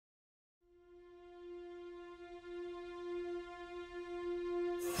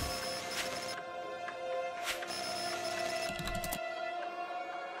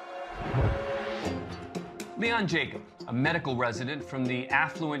Leon Jacob, a medical resident from the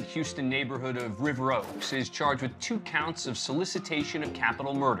affluent Houston neighborhood of River Oaks, is charged with 2 counts of solicitation of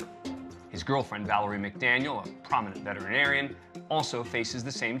capital murder. His girlfriend, Valerie McDaniel, a prominent veterinarian, also faces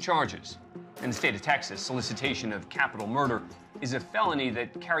the same charges. In the state of Texas, solicitation of capital murder is a felony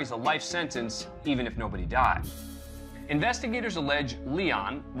that carries a life sentence even if nobody died. Investigators allege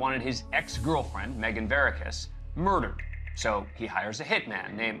Leon wanted his ex-girlfriend, Megan Veracus, murdered, so he hires a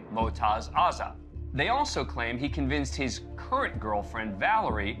hitman named Motaz Azad. They also claim he convinced his current girlfriend,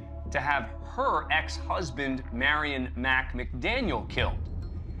 Valerie, to have her ex-husband, Marion Mac McDaniel, killed.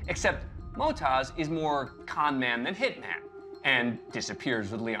 Except Motaz is more con man than hitman and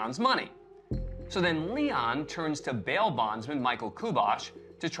disappears with Leon's money. So then Leon turns to bail bondsman Michael Kubosh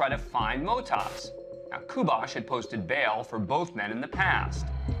to try to find Motaz. Now, Kubosh had posted bail for both men in the past.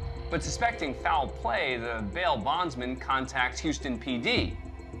 But suspecting foul play, the bail bondsman contacts Houston PD,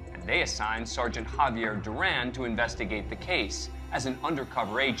 and they assign Sergeant Javier Duran to investigate the case as an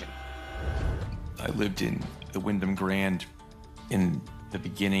undercover agent. I lived in the Wyndham Grand in the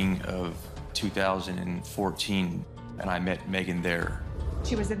beginning of 2014, and I met Megan there.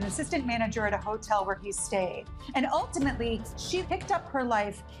 She was an assistant manager at a hotel where he stayed. And ultimately, she picked up her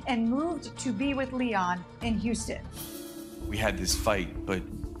life and moved to be with Leon in Houston. We had this fight, but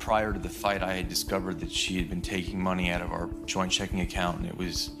prior to the fight, I had discovered that she had been taking money out of our joint checking account, and it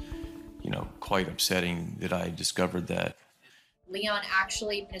was, quite upsetting that I discovered that. Leon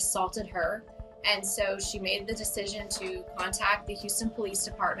actually assaulted her, and so she made the decision to contact the Houston Police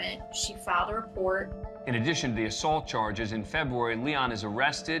Department. She filed a report. In addition to the assault charges, in February, Leon is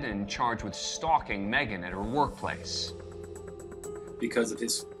arrested and charged with stalking Megan at her workplace. Because of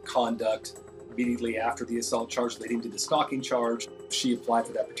his conduct immediately after the assault charge leading to the stalking charge, she applied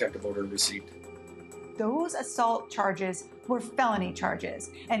for that protective order and received it. Those assault charges were felony charges,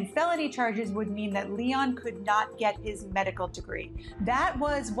 and felony charges would mean that Leon could not get his medical degree. That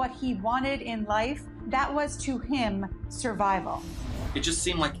was what he wanted in life. That was, to him, survival. It just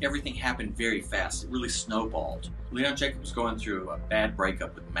seemed like everything happened very fast. It really snowballed. Leon Jacob was going through a bad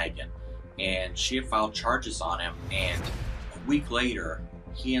breakup with Megan, and she had filed charges on him, and a week later,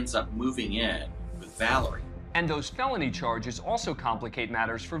 he ends up moving in with Valerie. And those felony charges also complicate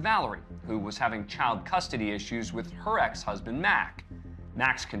matters for Valerie, who was having child custody issues with her ex-husband, Mac.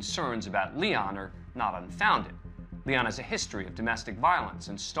 Mac's concerns about Leon are not unfounded. Leon has a history of domestic violence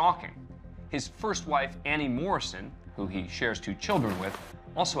and stalking. His first wife, Annie Morrison, who he shares 2 children with,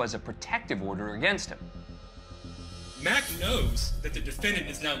 also has a protective order against him. Mac knows that the defendant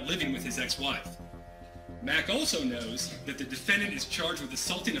is now living with his ex-wife. Mac also knows that the defendant is charged with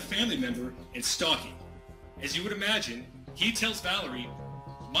assaulting a family member and stalking. As you would imagine, he tells Valerie,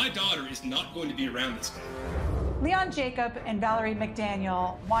 "My daughter is not going to be around this guy." Leon Jacob and Valerie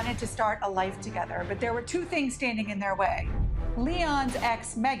McDaniel wanted to start a life together, but there were 2 things standing in their way: Leon's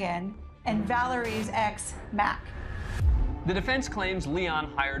ex, Megan, and Valerie's ex, Mac. The defense claims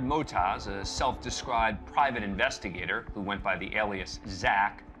Leon hired Motaz, a self-described private investigator who went by the alias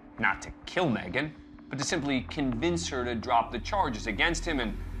Zach, not to kill Megan, but to simply convince her to drop the charges against him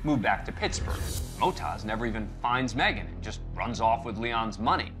and move back to Pittsburgh. Motaz never even finds Megan and just runs off with Leon's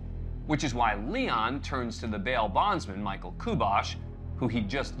money, which is why Leon turns to the bail bondsman, Michael Kubosh, who he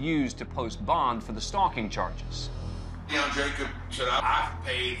just used to post bond for the stalking charges. Leon Jacob said, "I've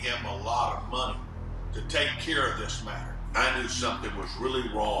paid him a lot of money to take care of this matter. I knew something was really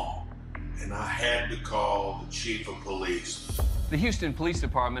wrong, and I had to call the chief of police." The Houston Police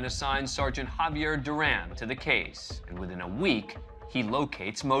Department assigns Sergeant Javier Duran to the case, and within a week, he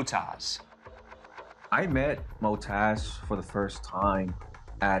locates Motaz. I met Motaz for the first time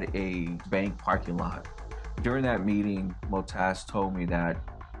at a bank parking lot. During that meeting, Motaz told me that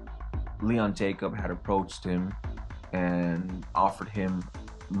Leon Jacob had approached him and offered him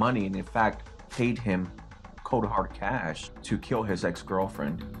money, and in fact, paid him cold hard cash to kill his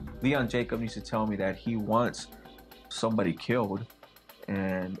ex-girlfriend. Leon Jacob needs to tell me that he wants somebody killed,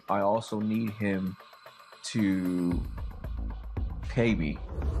 and I also need him to pay me.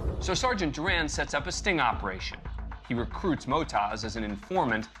 So Sergeant Duran sets up a sting operation. He recruits Motaz as an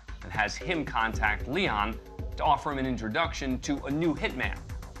informant and has him contact Leon to offer him an introduction to a new hitman,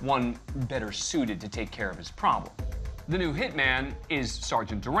 one better suited to take care of his problem. The new hitman is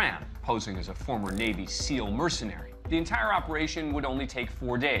Sergeant Duran, posing as a former Navy SEAL mercenary. The entire operation would only take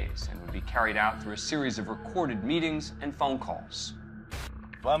 4 days and would be carried out through a series of recorded meetings and phone calls.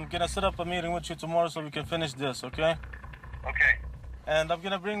 I'm gonna set up a meeting with you tomorrow so we can finish this, okay? Okay. And I'm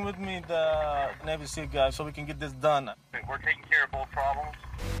gonna bring with me the Navy SEAL guy so we can get this done. We're taking care of both problems.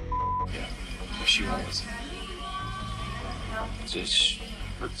 Yeah, if she wants. It's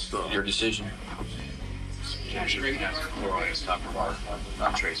your decision.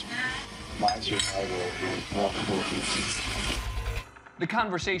 The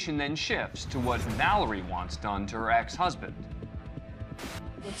conversation then shifts to what Valerie wants done to her ex-husband.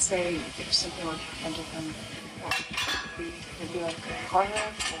 Let's say if something were to happen to him, it could be like a car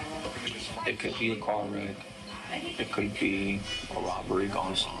wreck or... It could be a car wreck. It could be a robbery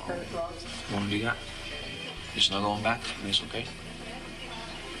gone somewhere. You want to do that? There's no going back. It's okay.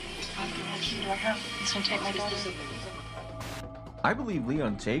 I believe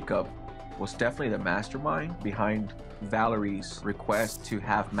Leon Jacob was definitely the mastermind behind Valerie's request to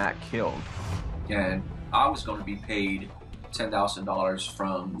have Matt killed. And I was going to be paid $10,000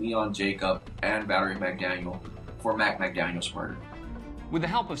 from Leon Jacob and Valerie McDaniel for Mac McDaniel's murder. With the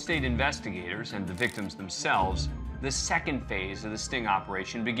help of state investigators and the victims themselves, the second phase of the sting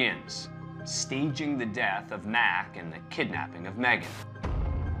operation begins, staging the death of Mac and the kidnapping of Megan.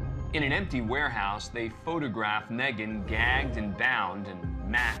 In an empty warehouse, they photograph Megan gagged and bound and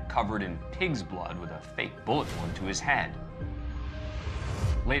Mac covered in pig's blood with a fake bullet wound to his head.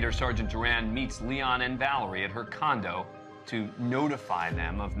 Later, Sergeant Duran meets Leon and Valerie at her condo to notify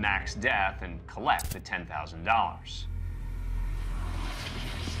them of Mac's death and collect the $10,000.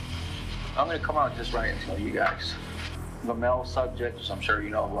 I'm going to come out just right and tell you guys. The male subject, as I'm sure you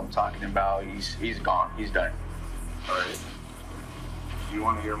know who I'm talking about, he's gone. He's done. All right. You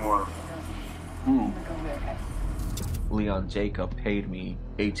want to hear more? Leon Jacob paid me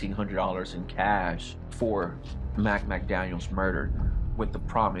 $1,800 in cash for Mac McDaniel's murder, with the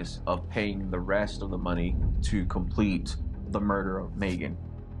promise of paying the rest of the money to complete the murder of Megan.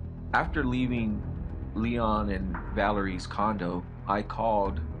 After leaving Leon and Valerie's condo, I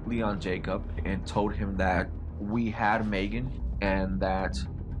called Leon Jacob and told him that we had Megan and that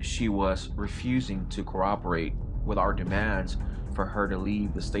she was refusing to cooperate with our demands for her to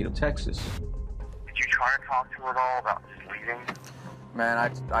leave the state of Texas. Did you try to talk to her at all about just leaving? Man,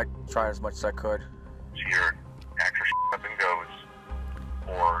 I tried as much as I could. So you're extra up and goes,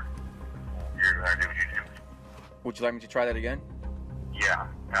 or you're gonna do what you do? Would you like me to try that again? Yeah,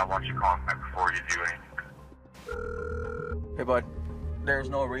 and I want you to call me back before you do anything. Hey, bud, there's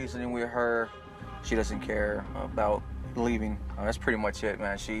no reasoning with her. She doesn't care about leaving. That's pretty much it,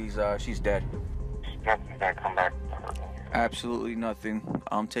 man. She's dead. Nothing's gonna come back. Absolutely nothing.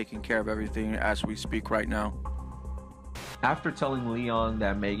 I'm taking care of everything as we speak right now. After telling Leon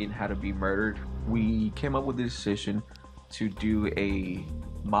that Megan had to be murdered, we came up with the decision to do a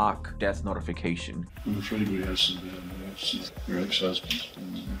mock death notification. I'm afraid we had some bad news. Your ex-husband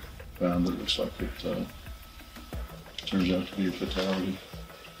found that it looks like it turns out to be a fatality.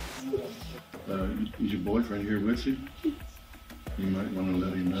 Is your boyfriend here with you? You might want to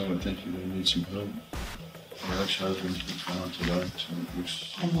let him know. I think you're going to need some help. Your ex-husband's been found tonight, so it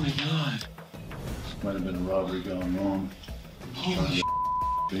looks... Oh my God. Might have been a robbery gone wrong. If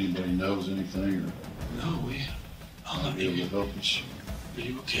anybody knows anything or... No, I'll might be able to help us. Are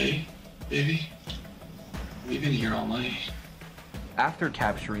you okay, baby? We've been here all night. After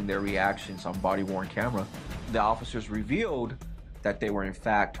capturing their reactions on body-worn camera, the officers revealed that they were in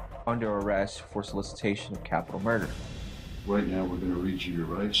fact under arrest for solicitation of capital murder. Right now, we're going to read you your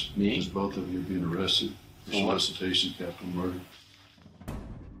rights. Me? Because both of you are being arrested for solicitation of capital murder.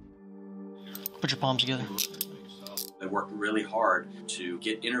 Put your palms together. They worked really hard to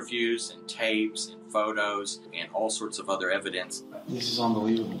get interviews and tapes and photos and all sorts of other evidence. This is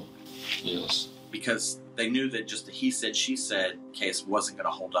unbelievable. Yes. Because they knew that just the he said, she said case wasn't going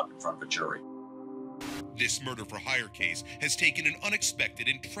to hold up in front of a jury. This murder-for-hire case has taken an unexpected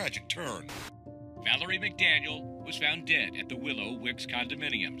and tragic turn. Valerie McDaniel was found dead at the Willow Wicks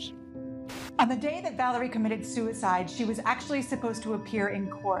condominiums. On the day that Valerie committed suicide, she was actually supposed to appear in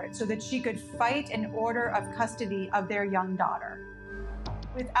court so that she could fight an order of custody of their young daughter.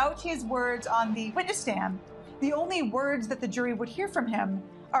 Without his words on the witness stand, the only words that the jury would hear from him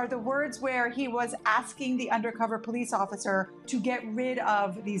are the words where he was asking the undercover police officer to get rid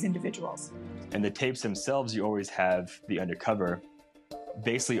of these individuals. In the tapes themselves, you always have the undercover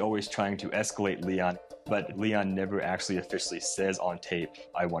basically always trying to escalate Leon, but Leon never actually officially says on tape,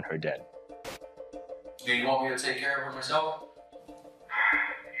 I want her dead. Do you want me to take care of her myself?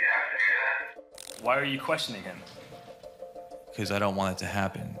 Why are you questioning him? Because I don't want it to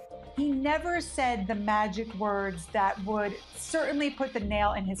happen. He never said the magic words that would certainly put the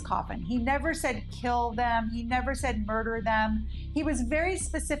nail in his coffin. He never said kill them. He never said murder them. He was very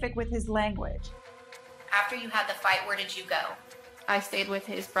specific with his language. After you had the fight, where did you go? I stayed with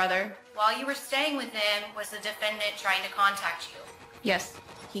his brother. While you were staying with him, was the defendant trying to contact you? Yes,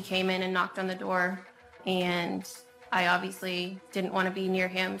 he came in and knocked on the door, and I obviously didn't want to be near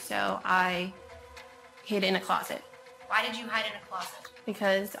him, so I hid in a closet. Why did you hide in a closet?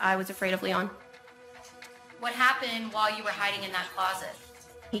 Because I was afraid of Leon. What happened while you were hiding in that closet?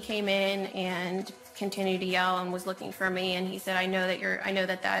 He came in and continued to yell and was looking for me, and he said, I know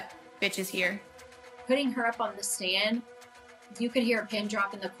that bitch is here. Putting her up on the stand, you could hear a pin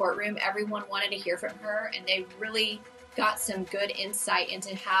drop in the courtroom. Everyone wanted to hear from her, and they really got some good insight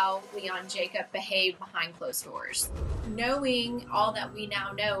into how Leon Jacob behaved behind closed doors. Knowing all that we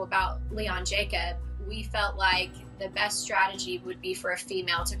now know about Leon Jacob, we felt like the best strategy would be for a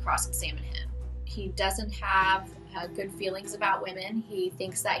female to cross-examine him. He doesn't have good feelings about women. He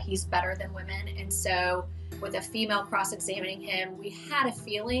thinks that he's better than women. And so with a female cross-examining him, we had a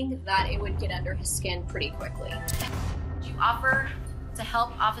feeling that it would get under his skin pretty quickly. Did you offer to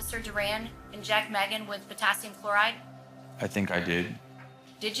help Officer Duran inject Megan with potassium chloride? I think I did.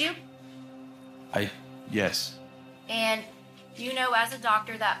 Did you? Yes. And you know as a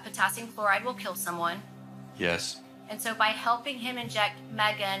doctor that potassium chloride will kill someone. Yes. And so by helping him inject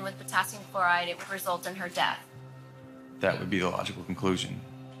Megan with potassium chloride, it would result in her death. That would be the logical conclusion.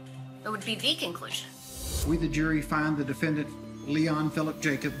 It would be the conclusion. We, the jury, find the defendant, Leon Philip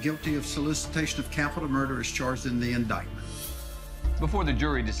Jacob, guilty of solicitation of capital murder as charged in the indictment. Before the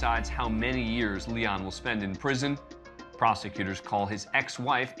jury decides how many years Leon will spend in prison, prosecutors call his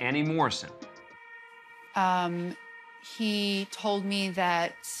ex-wife, Annie Morrison. He told me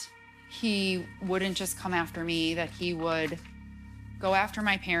that he wouldn't just come after me, that he would go after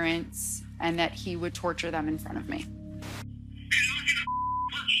my parents, and that he would torture them in front of me.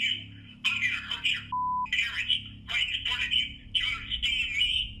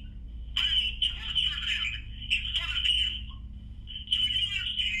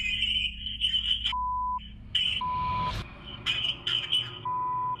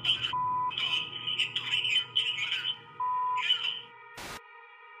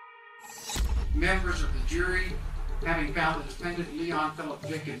 Members of the jury, having found the defendant Leon Philip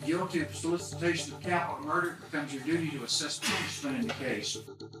Jacob guilty of solicitation of capital murder, it becomes your duty to assess punishment in the case.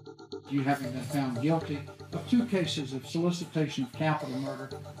 You having been found guilty of 2 cases of solicitation of capital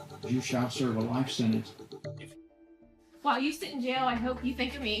murder, you shall serve a life sentence. While you sit in jail, I hope you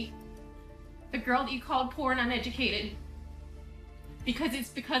think of me, the girl that you called poor and uneducated. Because it's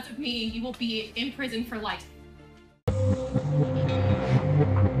because of me you will be in prison for life.